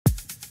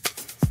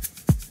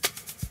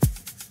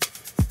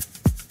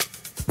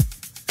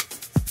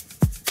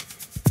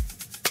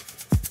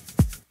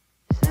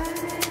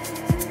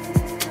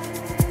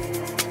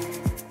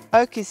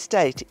Oak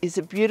Estate is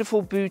a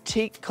beautiful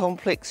boutique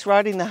complex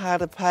right in the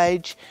heart of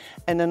Page,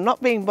 and I'm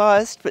not being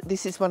biased, but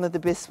this is one of the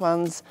best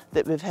ones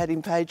that we've had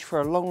in Page for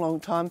a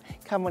long time.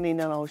 Come on in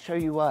and I'll show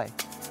you why.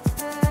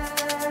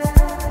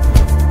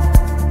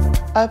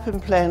 Open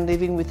plan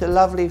living with a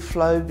lovely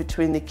flow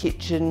between the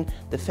kitchen,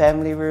 the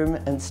family room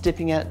and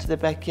stepping out to the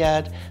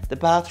backyard. The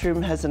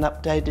bathroom has an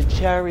updated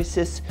shower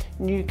recess,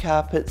 new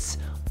carpets,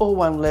 all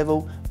one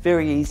level,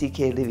 very easy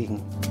care living.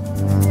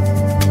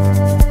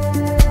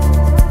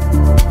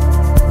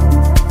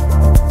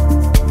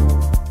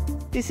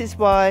 This is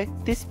why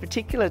this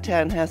particular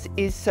townhouse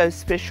is so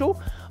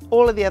special.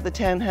 All of the other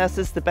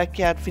townhouses, the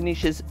backyard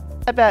finishes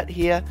about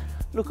here.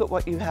 Look at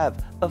what you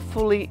have, a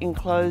fully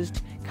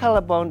enclosed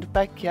colour bond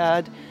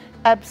backyard,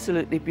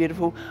 absolutely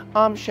beautiful.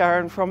 I'm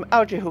Sharon from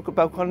Algehuka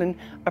Balconen.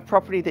 A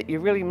property that you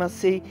really must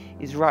see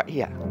is right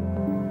here.